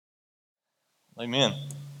Amen.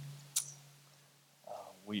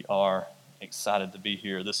 We are excited to be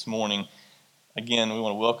here this morning. Again, we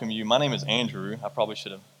want to welcome you. My name is Andrew. I probably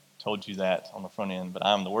should have told you that on the front end, but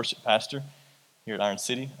I'm the worship pastor here at Iron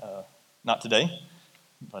City. Not today,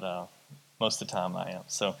 but most of the time I am.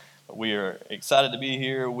 So we are excited to be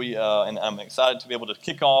here. And I'm excited to be able to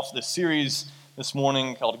kick off this series this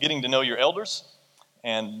morning called Getting to Know Your Elders.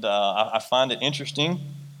 And I find it interesting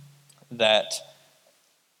that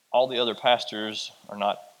all the other pastors are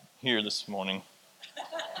not here this morning.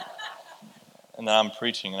 And that I'm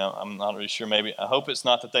preaching, and I'm not really sure. Maybe I hope it's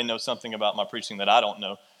not that they know something about my preaching that I don't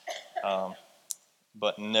know.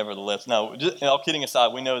 But nevertheless, no. All kidding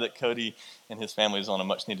aside, we know that Cody and his family is on a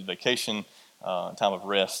much-needed vacation, time of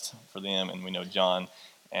rest for them, and we know John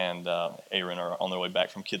and Aaron are on their way back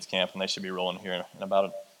from kids camp, and they should be rolling here in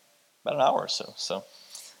about an hour or so. So,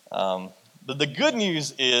 but the good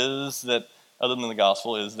news is that, other than the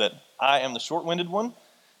gospel, is that I am the short-winded one.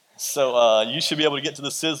 So you should be able to get to the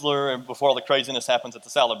Sizzler before all the craziness happens at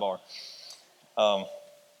the salad bar.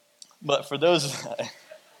 But for those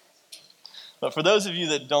of you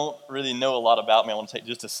that don't really know a lot about me, I want to take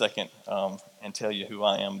just a second and tell you who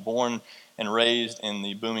I am. Born and raised in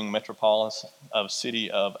the booming metropolis of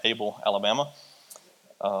city of Abel, Alabama.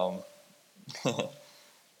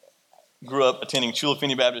 Grew up attending Chula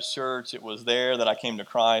Fini Baptist Church. It was there that I came to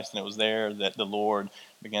Christ, and it was there that the Lord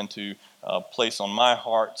began to place on my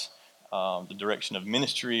heart the direction of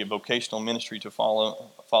ministry, a vocational ministry to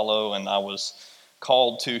follow. And I was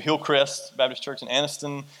called to Hillcrest Baptist Church in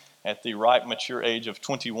Anniston at the ripe, mature age of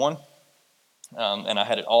 21, and I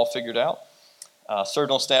had it all figured out.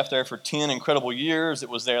 Served on staff there for 10 incredible years. It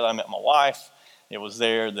was there that I met my wife. It was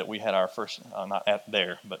there that we had our first, not at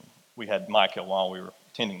there, but we had Micah while we were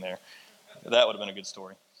attending there. That would have been a good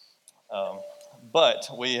story. But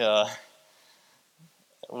we had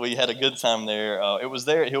a good time there. It was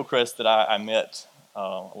there at Hillcrest that I met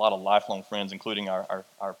a lot of lifelong friends, including our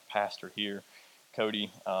pastor here,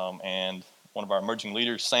 Cody, and one of our emerging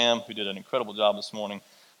leaders, Sam, who did an incredible job this morning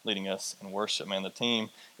leading us in worship. Man, the team.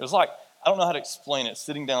 It was like, I don't know how to explain it,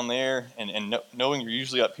 sitting down there and knowing you're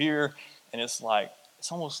usually up here, and it's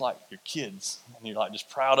almost like your kids, and you're like just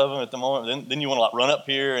proud of them at the moment. Then you want to like run up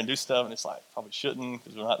here and do stuff, and it's like probably shouldn't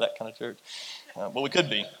because we're not that kind of church, but we could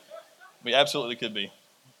be. We absolutely could be.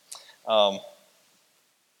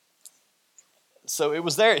 So it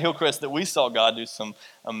was there at Hillcrest that we saw God do some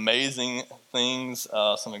amazing things,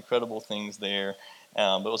 some incredible things there.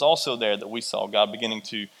 But it was also there that we saw God beginning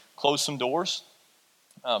to close some doors,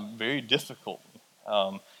 very difficult.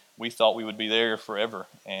 We thought we would be there forever,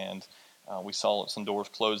 and we saw some doors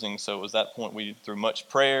closing. So it was that point through much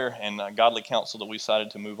prayer and godly counsel, that we decided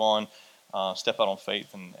to move on, step out on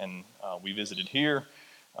faith, and we visited here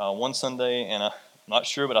one Sunday, and I'm not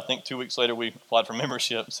sure, but I think 2 weeks later we applied for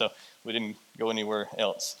membership, so we didn't go anywhere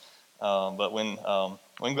else. But when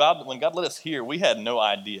God led us here, we had no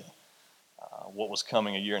idea what was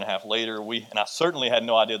coming a year and a half later. And I certainly had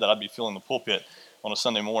no idea that I'd be filling the pulpit on a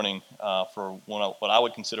Sunday morning for what I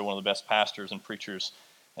would consider one of the best pastors and preachers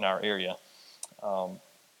in our area.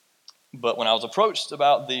 But when I was approached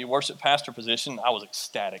about the worship pastor position, I was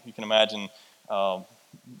ecstatic. You can imagine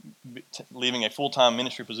leaving a full-time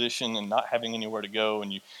ministry position and not having anywhere to go,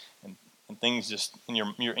 and things just in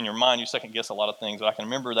your mind, you second guess a lot of things. But I can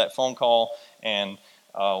remember that phone call and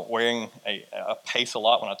wearing a pace a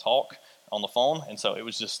lot when I talk on the phone, and so it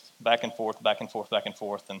was just back and forth, and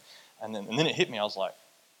then it hit me. I was like,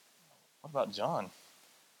 "What about John?"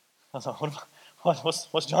 I was like,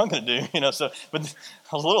 "What's John going to do?" But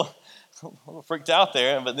I was a little freaked out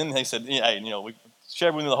there. But then they said, "Hey, we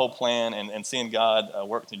shared with me the whole plan and seeing God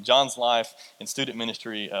work through John's life in student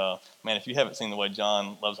ministry. Man, if you haven't seen the way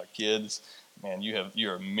John loves our kids, man, you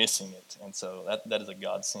are missing it." And so that is a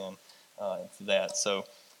godsend to that. So,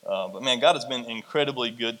 but man, God has been incredibly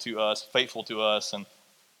good to us, faithful to us, and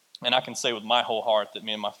I can say with my whole heart that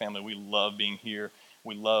me and my family, we love being here.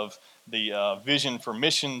 We love the vision for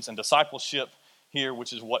missions and discipleship here,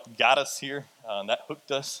 which is what got us here. That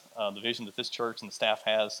hooked us. The vision that this church and the staff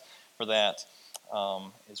has for that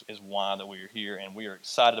is why that we are here, and we are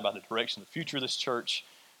excited about the direction, the future of this church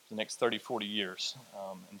for the next 30, 40 years.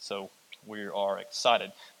 And so we are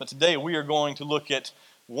excited. But today we are going to look at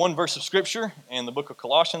one verse of Scripture in the book of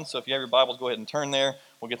Colossians. So if you have your Bibles, go ahead and turn there.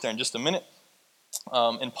 We'll get there in just a minute.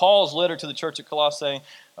 In Paul's letter to the church at Colossae,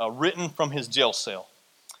 written from his jail cell.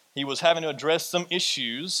 He was having to address some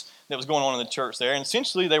issues that was going on in the church there. And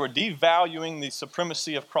essentially, they were devaluing the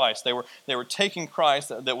supremacy of Christ. They were taking Christ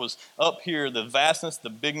that was up here, the vastness, the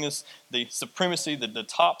bigness, the supremacy, the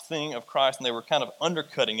top thing of Christ, and they were kind of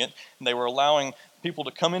undercutting it. And they were allowing people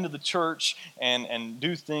to come into the church and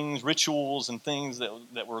do things, rituals and things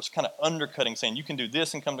that were kind of undercutting, saying you can do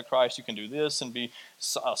this and come to Christ, you can do this and be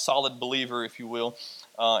a solid believer, if you will.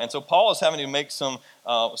 And so Paul is having to make some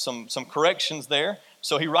corrections there.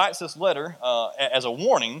 So he writes this letter as a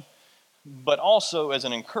warning, but also as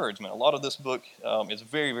an encouragement. A lot of this book is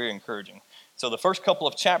very, very encouraging. So the first couple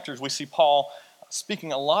of chapters, we see Paul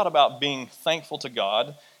speaking a lot about being thankful to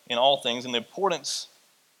God in all things and the importance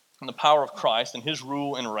and the power of Christ and his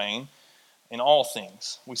rule and reign in all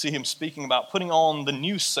things. We see him speaking about putting on the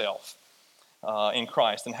new self in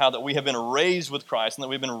Christ, and how that we have been raised with Christ, and that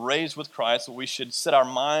we've been raised with Christ, that we should set our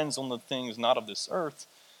minds on the things not of this earth,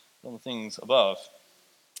 but on the things above.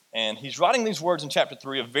 And he's writing these words in chapter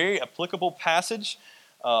 3, a very applicable passage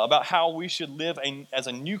about how we should live as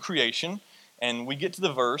a new creation. And we get to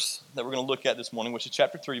the verse that we're going to look at this morning, which is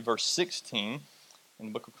chapter 3, verse 16 in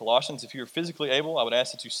the book of Colossians. If you're physically able, I would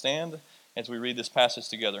ask that you stand as we read this passage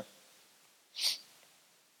together.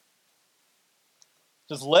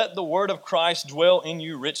 Just let the word of Christ dwell in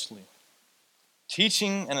you richly,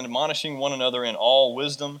 teaching and admonishing one another in all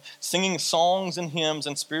wisdom, singing songs and hymns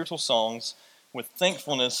and spiritual songs with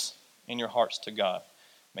thankfulness in your hearts to God.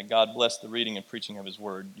 May God bless the reading and preaching of his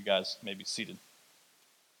word. You guys may be seated.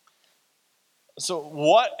 So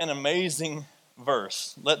what an amazing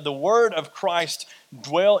verse. Let the word of Christ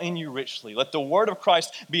dwell in you richly. Let the word of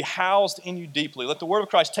Christ be housed in you deeply. Let the word of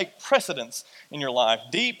Christ take precedence in your life,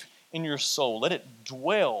 deep in your soul. Let it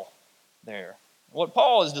dwell there. What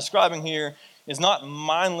Paul is describing here is not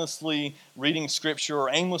mindlessly reading scripture or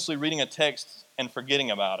aimlessly reading a text and forgetting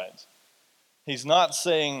about it. He's not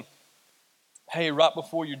saying, hey, right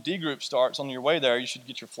before your D group starts on your way there, you should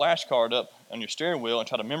get your flashcard up on your steering wheel and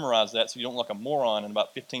try to memorize that so you don't look like a moron in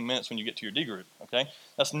about 15 minutes when you get to your D group, okay?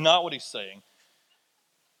 That's not what he's saying.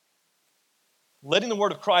 Letting the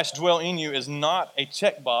word of Christ dwell in you is not a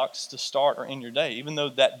checkbox to start or end your day, even though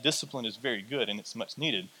that discipline is very good and it's much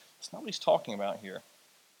needed. That's not what he's talking about here.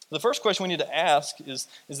 The first question we need to ask is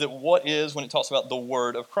that what is, when it talks about the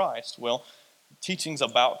word of Christ? Well, teachings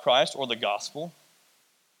about Christ or the gospel,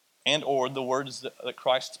 and or the words that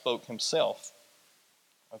Christ spoke himself.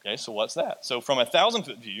 Okay, so what's that? So from a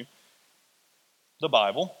 1,000-foot view, the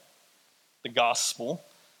Bible, the gospel,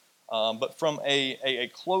 but from a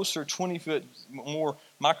closer 20-foot, more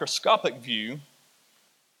microscopic view,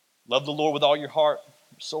 love the Lord with all your heart,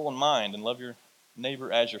 soul, and mind, and love your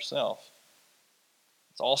neighbor as yourself.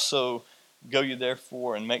 It's also, go you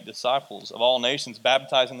therefore and make disciples of all nations,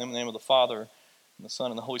 baptizing them in the name of the Father, and the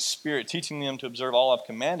Son, and the Holy Spirit, teaching them to observe all I've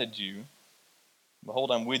commanded you.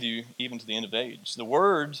 Behold, I'm with you even to the end of age. The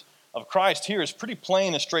word of Christ here is pretty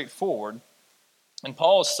plain and straightforward. And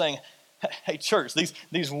Paul is saying, hey, church,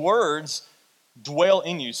 these words dwell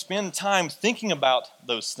in you. Spend time thinking about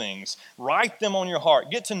those things. Write them on your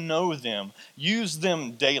heart. Get to know them. Use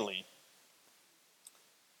them daily.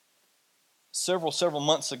 Several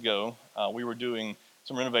months ago, we were doing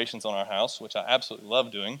some renovations on our house, which I absolutely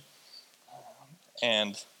love doing.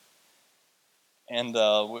 And we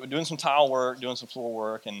were doing some tile work, doing some floor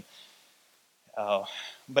work, and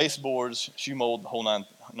baseboards, shoe mold, the whole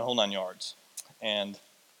nine yards. And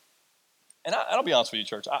I'll be honest with you,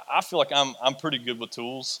 church. I feel like I'm pretty good with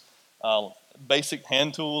tools, basic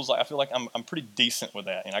hand tools. I feel like I'm pretty decent with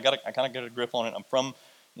that, and I kind of get a grip on it. I'm from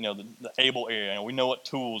the Able area, and we know what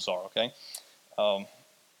tools are. Okay,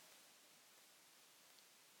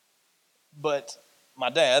 but my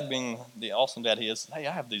dad, being the awesome dad he is, hey,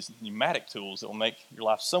 I have these pneumatic tools that will make your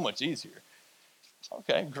life so much easier.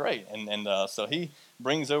 Okay, great. And so he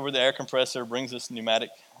brings over the air compressor, brings this pneumatic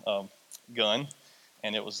gun,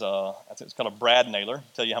 and it was I think it's called a brad nailer. I'll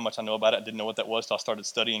tell you how much I know about it. I didn't know what that was until I started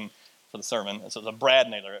studying for the sermon. And so it's a brad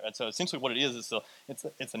nailer. And so essentially what it is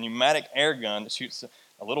it's a pneumatic air gun that shoots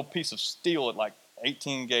a little piece of steel at like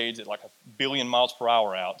 18 gauge at like 1 billion miles per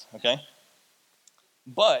hour out. Okay.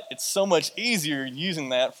 But it's so much easier using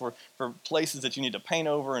that for places that you need to paint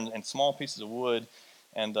over and small pieces of wood.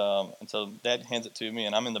 And so Dad hands it to me,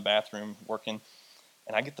 and I'm in the bathroom working,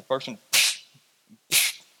 and I get the first one. I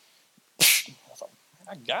thought, man,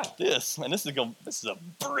 I got this, and this is a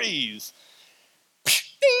breeze.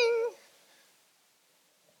 Ding!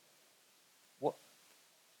 What?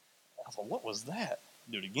 I thought, what was that?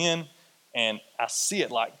 Do it again, and I see it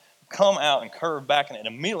like come out and curve back, and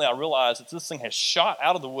immediately I realized that this thing has shot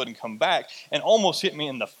out of the wood and come back and almost hit me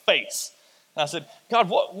in the face. And I said, God,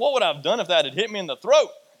 what would I have done if that had hit me in the throat?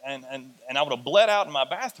 and I would have bled out in my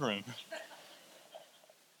bathroom.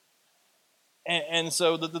 And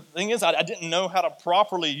so the thing is, I didn't know how to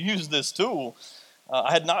properly use this tool.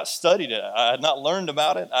 I had not studied it. I had not learned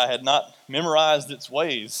about it. I had not memorized its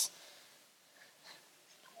ways.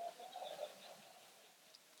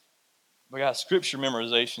 But guys, scripture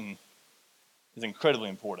memorization is incredibly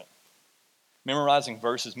important. Memorizing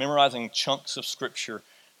verses, memorizing chunks of scripture,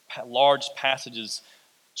 large passages,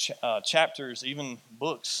 chapters, even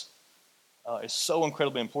books, is so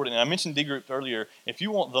incredibly important. And I mentioned D group earlier. If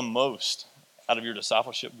you want the most out of your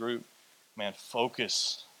discipleship group, man,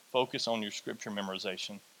 focus on your scripture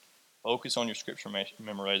memorization. Focus on your scripture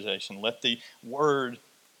memorization. Let the word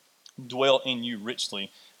dwell in you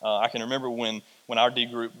richly. I can remember when our D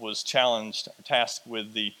group was challenged, or tasked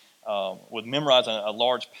with with memorizing a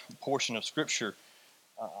large portion of scripture.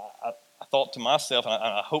 I thought to myself, and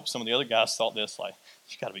I hope some of the other guys thought this, like,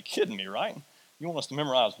 you got to be kidding me, right? You want us to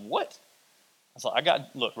memorize what? I was like,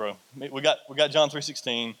 look, bro, we got John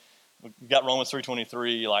 3:16, we got Romans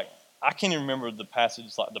 3:23. Like, I can't even remember the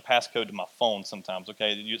passage, like the passcode to my phone sometimes.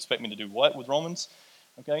 Okay, did you expect me to do what with Romans?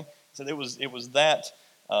 Okay, so it was that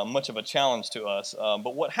much of a challenge to us.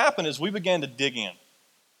 But what happened is we began to dig in.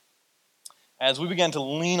 As we began to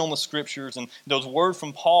lean on the scriptures and those words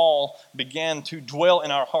from Paul began to dwell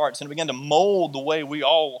in our hearts and it began to mold the way we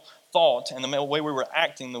all thought and the way we were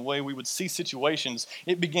acting, the way we would see situations,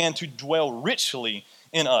 it began to dwell richly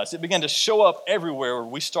in us. It began to show up everywhere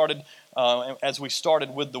we started, as we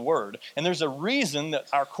started with the Word. And there's a reason that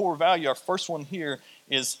our core value, our first one here,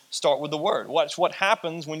 is start with the Word. Watch what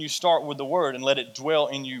happens when you start with the Word and let it dwell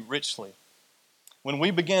in you richly. When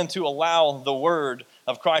we begin to allow the Word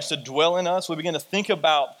of Christ to dwell in us, we begin to think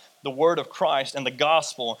about the Word of Christ and the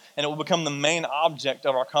gospel, and it will become the main object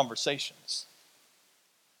of our conversations.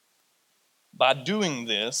 By doing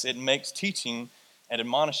this, it makes teaching and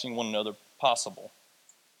admonishing one another possible.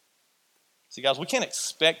 See, guys, we can't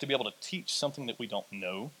expect to be able to teach something that we don't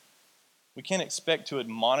know. We can't expect to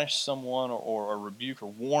admonish someone or rebuke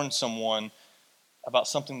or warn someone about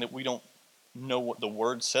something that we don't know what the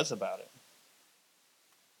Word says about it.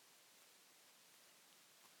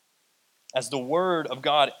 As the Word of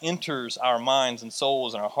God enters our minds and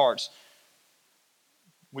souls and our hearts,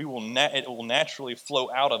 it will naturally flow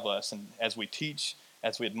out of us. And as we teach,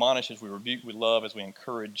 as we admonish, as we rebuke, we love, as we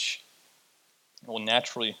encourage, it will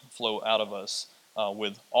naturally flow out of us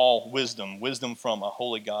with all wisdom from a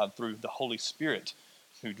holy God through the Holy Spirit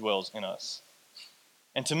who dwells in us.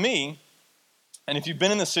 And to me, and if you've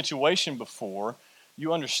been in this situation before,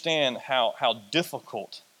 you understand how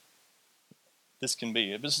difficult this can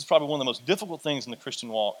be. This is probably one of the most difficult things in the Christian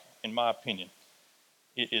walk, in my opinion.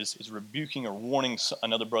 It is rebuking or warning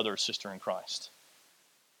another brother or sister in Christ.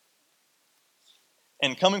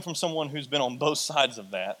 And coming from someone who's been on both sides of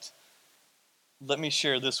that, let me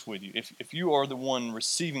share this with you. If you are the one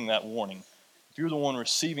receiving that warning, if you're the one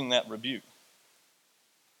receiving that rebuke,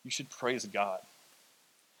 you should praise God.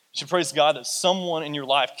 You should praise God that someone in your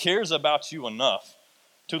life cares about you enough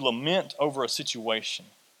to lament over a situation.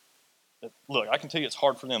 That, look, I can tell you it's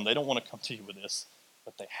hard for them. They don't want to come to you with this,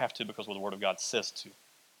 but they have to because of what the Word of God says to.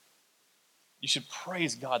 You should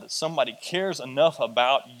praise God that somebody cares enough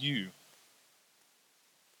about you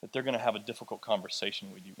that they're going to have a difficult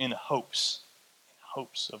conversation with you in hopes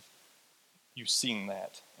of you seeing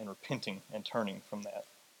that and repenting and turning from that.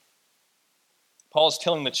 Paul's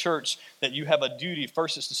telling the church that you have a duty.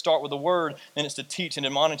 First, it's to start with the Word, then it's to teach and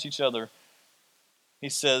admonish each other. He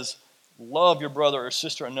says, love your brother or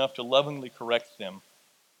sister enough to lovingly correct them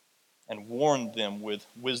and warn them with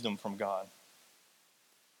wisdom from God.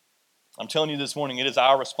 I'm telling you this morning, it is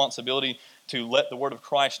our responsibility to let the Word of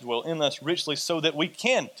Christ dwell in us richly so that we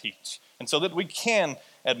can teach and so that we can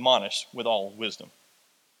admonish with all wisdom.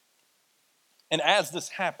 And as this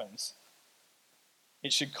happens,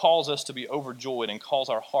 it should cause us to be overjoyed and cause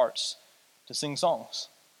our hearts to sing songs.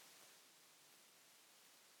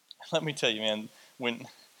 Let me tell you, man,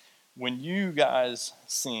 when you guys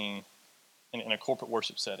sing in a corporate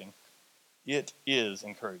worship setting, it is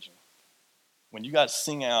encouraging. When you guys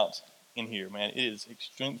sing out in here, man, it is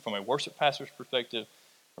extreme from a worship pastor's perspective,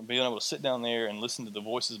 from being able to sit down there and listen to the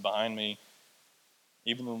voices behind me,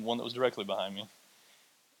 even the one that was directly behind me.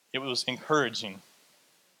 It was encouraging.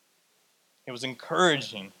 It was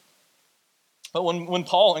encouraging. But when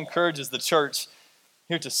Paul encourages the church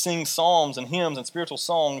here to sing psalms and hymns and spiritual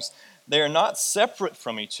songs, they are not separate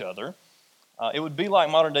from each other. It would be like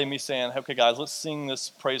modern day me saying, okay, guys, let's sing this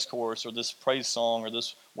praise chorus or this praise song or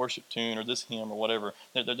this worship tune or this hymn or whatever.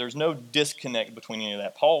 There's no disconnect between any of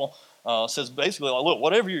that. Paul says basically, like, look,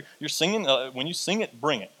 whatever you're singing, when you sing it,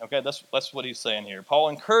 bring it. Okay, that's what he's saying here. Paul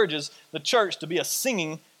encourages the church to be a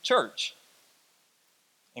singing church.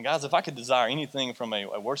 And guys, if I could desire anything from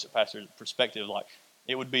a worship pastor's perspective, like,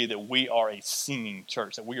 it would be that we are a singing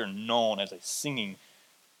church, that we are known as a singing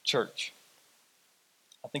church.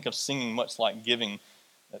 I think of singing much like giving,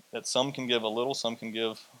 that some can give a little, some can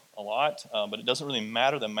give a lot, but it doesn't really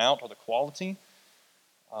matter the amount or the quality.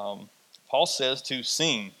 Paul says to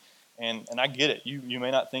sing, and I get it. You may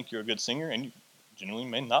not think you're a good singer, and you genuinely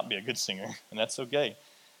may not be a good singer, and that's okay.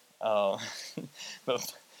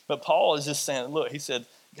 But Paul is just saying, look, he said,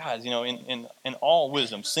 guys, in all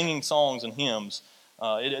wisdom, singing songs and hymns.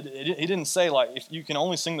 He didn't say, like, if you can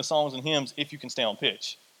only sing the songs and hymns if you can stay on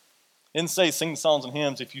pitch. He didn't say sing the songs and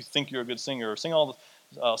hymns if you think you're a good singer, or sing all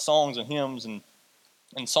the songs and hymns and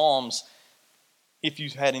psalms if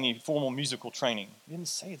you've had any formal musical training. He didn't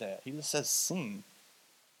say that. He just says sing.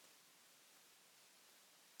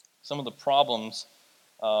 Some of the problems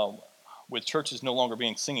with churches no longer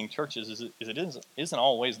being singing churches is it isn't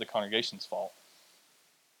always the congregation's fault.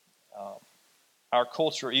 Our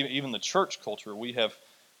culture, even the church culture, we have,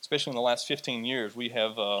 especially in the last 15 years, we've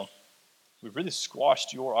really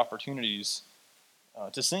squashed your opportunities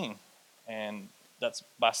to sing, and that's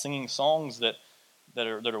by singing songs that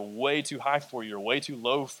are way too high for you, or way too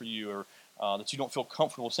low for you, or that you don't feel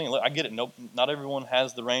comfortable singing. Look, I get it. Not everyone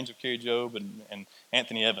has the range of Kerry Jobe and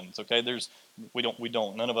Anthony Evans. Okay, we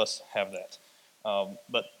don't. None of us have that.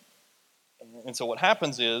 And so what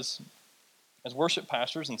happens is, as worship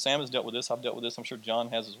pastors, and Sam has dealt with this, I've dealt with this, I'm sure John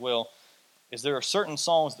has as well, is there are certain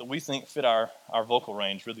songs that we think fit our vocal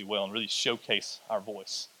range really well and really showcase our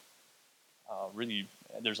voice. Really,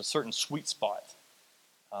 there's a certain sweet spot.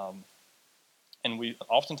 And we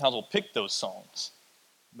oftentimes will pick those songs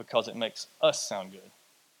because it makes us sound good.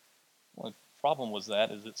 Well, the problem with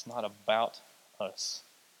that is it's not about us.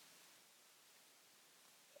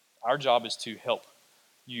 Our job is to help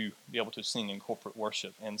you be able to sing in corporate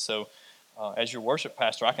worship. And so as your worship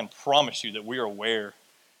pastor, I can promise you that we are aware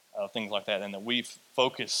of things like that, and that we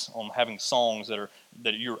focus on having songs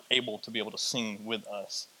that you're able to be able to sing with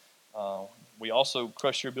us. We also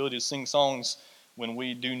crush your ability to sing songs when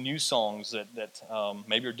we do new songs that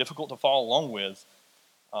maybe are difficult to follow along with.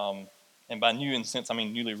 And by new in sense, I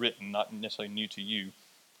mean newly written, not necessarily new to you.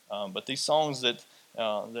 But these songs that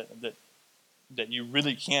you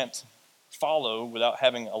really can't follow without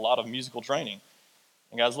having a lot of musical training.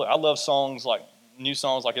 And guys, look, I love new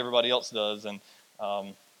songs like everybody else does. And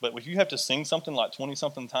but if you have to sing something like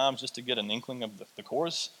 20-something times just to get an inkling of the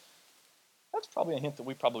chorus, that's probably a hint that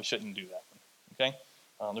we probably shouldn't do that. Okay?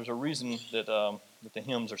 There's a reason that the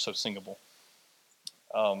hymns are so singable.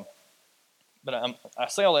 But I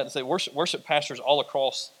say all that to say worship pastors all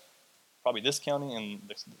across probably this county and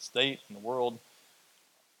the state and the world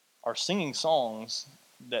are singing songs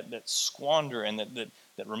that squander and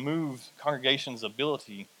that remove congregations'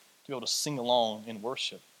 ability to be able to sing along in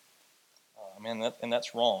worship. And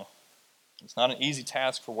that's wrong. It's not an easy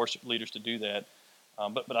task for worship leaders to do that.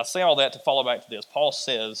 But I say all that to follow back to this. Paul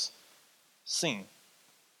says, sing.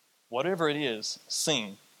 Whatever it is,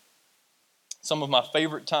 sing. Some of my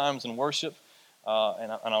favorite times in worship,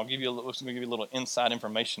 and I'll give you a little inside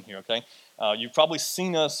information here, okay? You've probably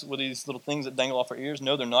seen us with these little things that dangle off our ears.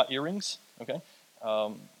 No, they're not earrings, okay?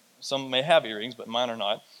 Some may have earrings, but mine are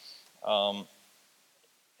not.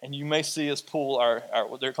 And you may see us pull our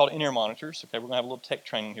they're called in-ear monitors. Okay, we're going to have a little tech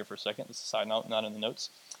training here for a second. This is a side note, not in the notes.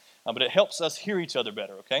 But it helps us hear each other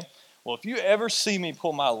better, okay? Well, if you ever see me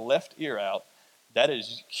pull my left ear out, that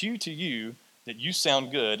is cue to you that you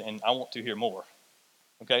sound good and I want to hear more.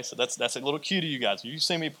 Okay, so that's a little cue to you guys. If you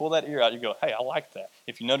see me pull that ear out, you go, hey, I like that.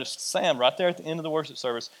 If you notice Sam right there at the end of the worship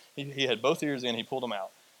service, he had both ears in, he pulled them out.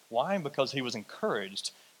 Why? Because he was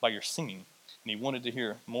encouraged by your singing, and he wanted to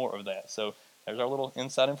hear more of that. So there's our little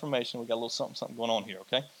inside information. We got a little something going on here,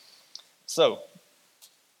 okay? So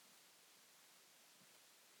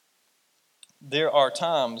there are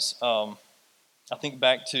times, I think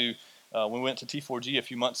back to when we went to T4G a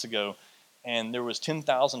few months ago, and there was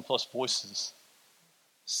 10,000 plus voices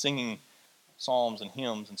singing psalms and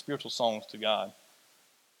hymns and spiritual songs to God.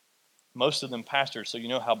 Most of them pastors, so you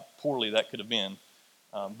know how poorly that could have been.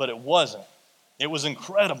 But it wasn't. It was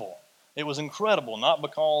incredible. It was incredible, not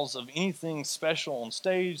because of anything special on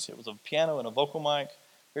stage. It was a piano and a vocal mic,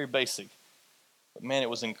 very basic. But man, it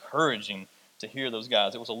was encouraging to hear those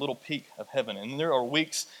guys. It was a little peek of heaven. And there are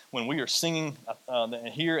weeks when we are singing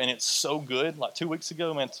here, and it's so good. Like 2 weeks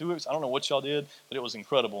ago, man, 2 weeks, I don't know what y'all did, but it was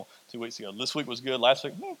incredible 2 weeks ago. This week was good, last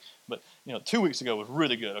week, but 2 weeks ago was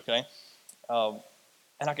really good, okay?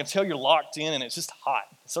 And I can tell you're locked in, and it's just hot.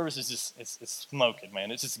 The service is just, it's smoking,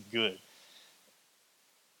 man. It's just good.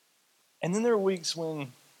 And then there are weeks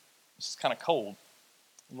when it's just kind of cold,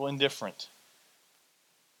 a little indifferent.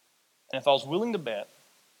 And if I was willing to bet,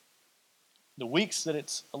 the weeks that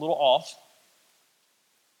it's a little off,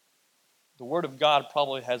 the Word of God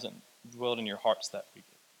probably hasn't dwelled in your hearts that week.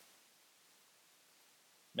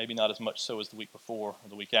 Maybe not as much so as the week before or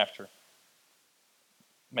the week after.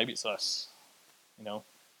 Maybe it's us, you know.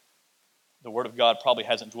 The Word of God probably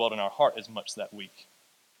hasn't dwelled in our heart as much that week.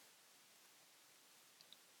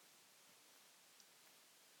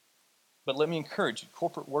 But let me encourage you,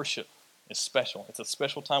 corporate worship is special. It's a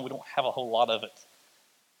special time. We don't have a whole lot of it.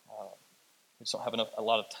 We just don't have a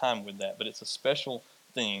lot of time with that, but it's a special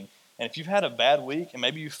thing. And if you've had a bad week and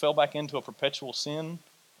maybe you fell back into a perpetual sin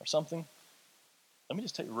or something, let me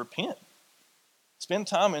just tell you, repent. Spend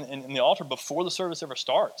time in the altar before the service ever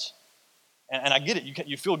starts. And I get it.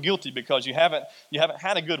 You feel guilty because you haven't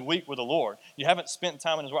had a good week with the Lord. You haven't spent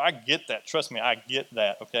time in His Word. I get that. Trust me, I get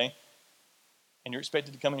that, okay? And you're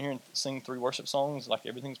expected to come in here and sing 3 worship songs like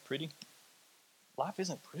everything's pretty. Life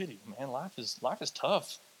isn't pretty, man. Life is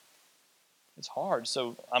tough. It's hard.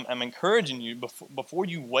 So I'm encouraging you before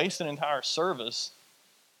you waste an entire service,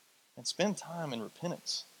 and spend time in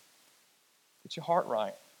repentance. Get your heart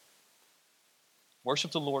right.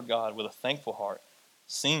 Worship the Lord God with a thankful heart.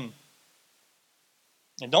 Sing.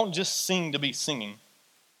 And don't just sing to be singing,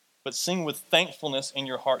 but sing with thankfulness in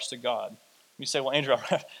your hearts to God. You say, well, Andrew,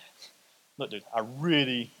 look, dude, I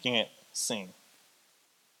really can't sing.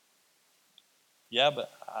 Yeah,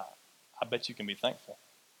 but I bet you can be thankful.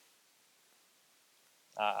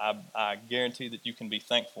 I guarantee that you can be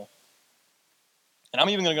thankful. And I'm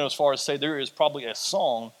even going to go as far as say there is probably a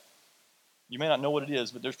song, you may not know what it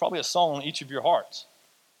is, but there's probably a song in each of your hearts.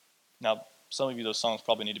 Now, some of you, those songs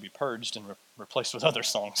probably need to be purged and replaced with other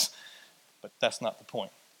songs, but that's not the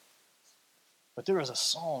point. But there is a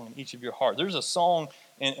song in each of your heart. There's a song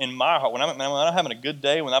in my heart. When I'm having a good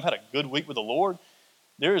day, when I've had a good week with the Lord,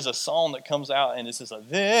 there is a song that comes out, and it says,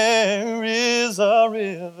 there is a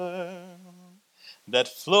river that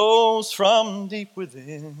flows from deep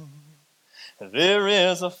within. There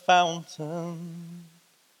is a fountain.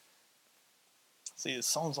 See, it's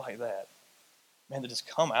songs like that, man, that just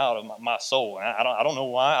come out of my soul. And I don't know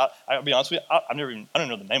why. I'll be honest with you, I don't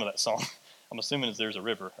know the name of that song. I'm assuming it's There's a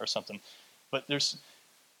River or something. But I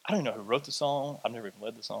don't even know who wrote the song. I've never even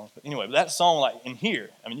led the songs. But anyway, that song, like in here,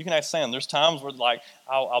 I mean, you can ask Sam. There's times where like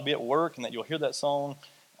I'll be at work and that you'll hear that song.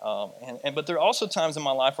 But there are also times in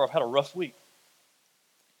my life where I've had a rough week.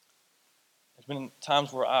 There's been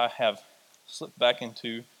times where I have slipped back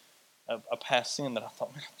into a past sin that I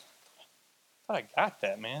thought, man, I thought I got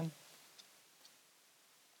that, man.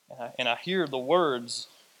 And I hear the words,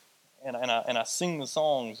 and I sing the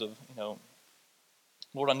songs of, you know,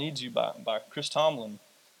 Lord, I Need You by Chris Tomlin,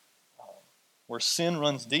 where sin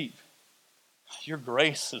runs deep. Your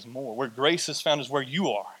grace is more. Where grace is found is where you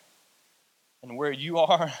are. And where you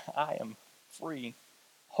are, I am free.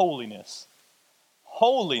 Holiness.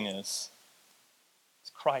 Holiness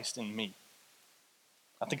is Christ in me.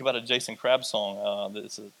 I think about a Jason Crabb song.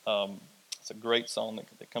 It's a great song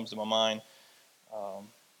that comes to my mind.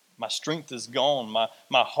 My strength is gone.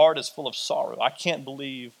 My heart is full of sorrow. I can't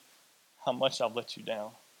believe how much I've let you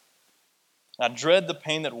down. I dread the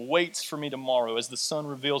pain that waits for me tomorrow as the sun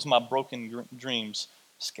reveals my broken dreams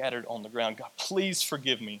scattered on the ground. God, please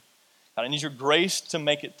forgive me. God, I need your grace to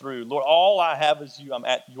make it through. Lord, all I have is you. I'm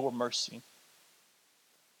at your mercy.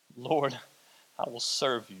 Lord, I will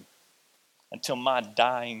serve you until my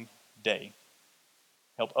dying day.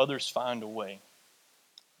 Help others find a way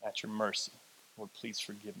at your mercy. Lord, please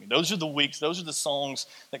forgive me. Those are the weeks, those are the songs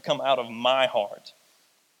that come out of my heart.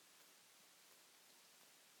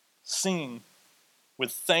 Sing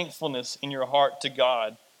with thankfulness in your heart to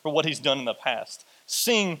God for what He's done in the past.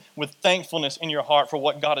 Sing with thankfulness in your heart for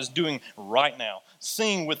what God is doing right now.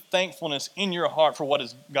 Sing with thankfulness in your heart for what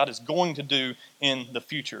God is going to do in the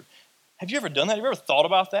future. Have you ever done that? Have you ever thought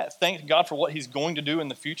about that? Thank God for what He's going to do in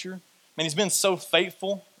the future. Man, He's been so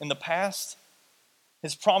faithful in the past.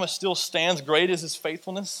 His promise still stands. Great is His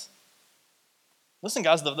faithfulness. Listen,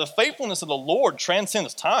 guys, the faithfulness of the Lord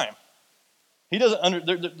transcends time. He doesn't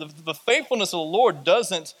the faithfulness of the Lord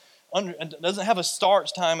doesn't have a start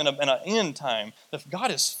time and an end time. If God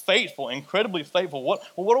is faithful, incredibly faithful, what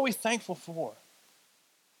are we thankful for?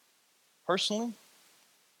 Personally,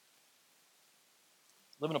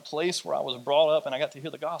 I live in a place where I was brought up and I got to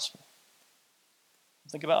hear the gospel.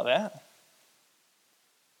 Think about that.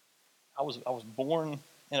 I was born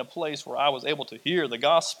in a place where I was able to hear the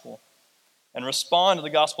gospel and respond to the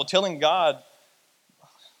gospel, telling God,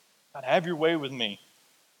 God, have your way with me.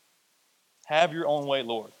 Have your own way,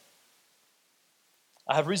 Lord.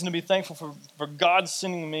 I have reason to be thankful for God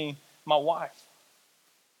sending me my wife,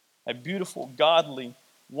 a beautiful, godly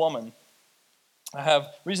woman. I have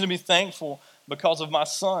reason to be thankful because of my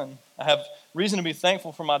son. I have reason to be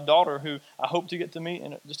thankful for my daughter, who I hope to get to meet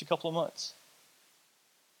in just a couple of months.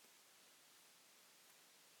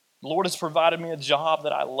 The Lord has provided me a job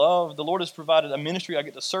that I love. The Lord has provided a ministry I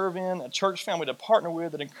get to serve in, a church family to partner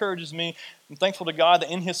with that encourages me. I'm thankful to God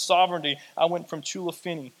that in His sovereignty, I went from Chula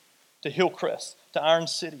Finney to Hillcrest to Iron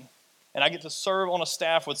City. And I get to serve on a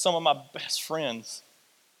staff with some of my best friends,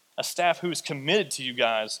 a staff who is committed to you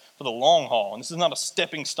guys for the long haul. And this is not a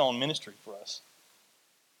stepping stone ministry for us.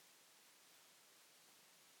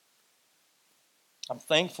 I'm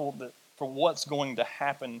thankful for what's going to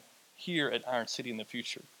happen here at Iron City in the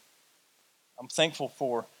future. I'm thankful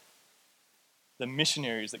for the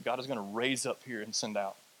missionaries that God is going to raise up here and send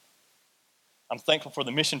out. I'm thankful for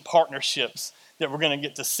the mission partnerships that we're going to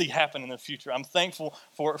get to see happen in the future. I'm thankful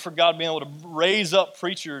for God being able to raise up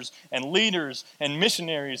preachers and leaders and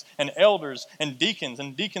missionaries and elders and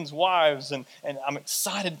deacons' wives, and I'm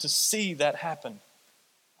excited to see that happen.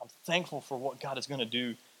 I'm thankful for what God is going to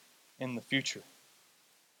do in the future.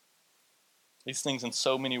 These things and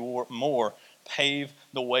so many more pave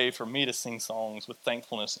the way for me to sing songs with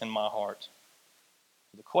thankfulness in my heart.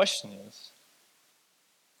 The question is,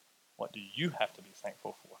 what do you have to be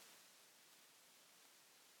thankful for?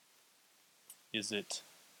 Is it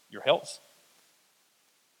your health?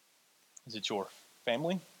 Is it your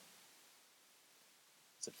family?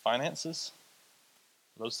 Is it finances?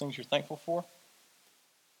 Are those things you're thankful for?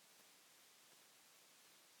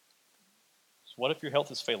 So what if your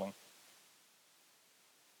health is failing?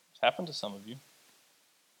 It's happened to some of you.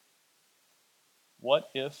 What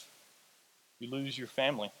if you lose your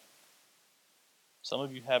family? Some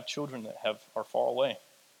of you have children that are far away.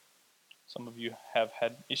 Some of you have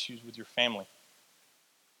had issues with your family.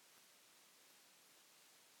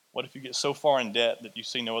 What if you get so far in debt that you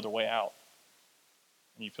see no other way out?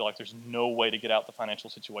 And you feel like there's no way to get out the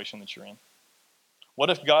financial situation that you're in?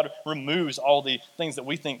 What if God removes all the things that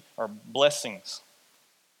we think are blessings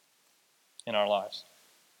in our lives?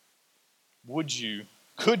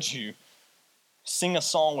 Could you sing a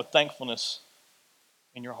song with thankfulness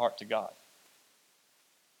in your heart to God?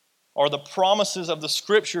 Are the promises of the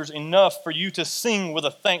Scriptures enough for you to sing with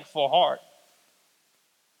a thankful heart?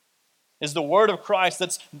 Is the word of Christ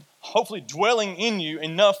that's hopefully dwelling in you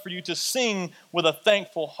enough for you to sing with a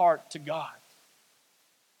thankful heart to God?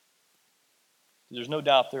 There's no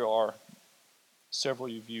doubt there are several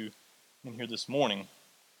of you in here this morning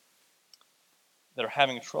that are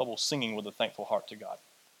having trouble singing with a thankful heart to God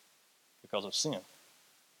because of sin,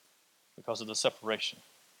 because of the separation.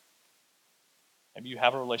 Maybe you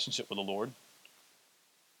have a relationship with the Lord,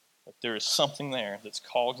 but there is something there that's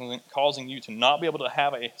causing you to not be able to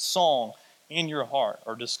have a song in your heart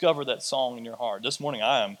or discover that song in your heart. This morning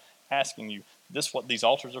I am asking you, this what these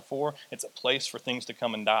altars are for. It's a place for things to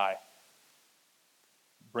come and die.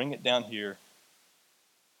 Bring it down here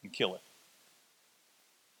and kill it.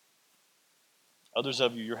 Others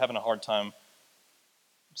of you, you're having a hard time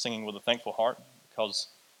singing with a thankful heart because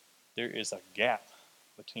there is a gap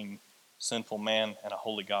between sinful man and a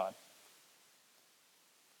holy God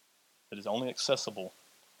that is only accessible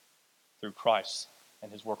through Christ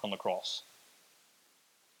and His work on the cross.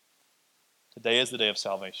 Today is the day of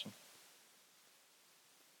salvation.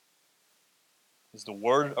 Is the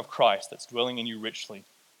word of Christ that's dwelling in you richly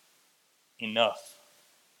enough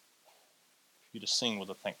for you to sing with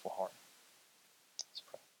a thankful heart?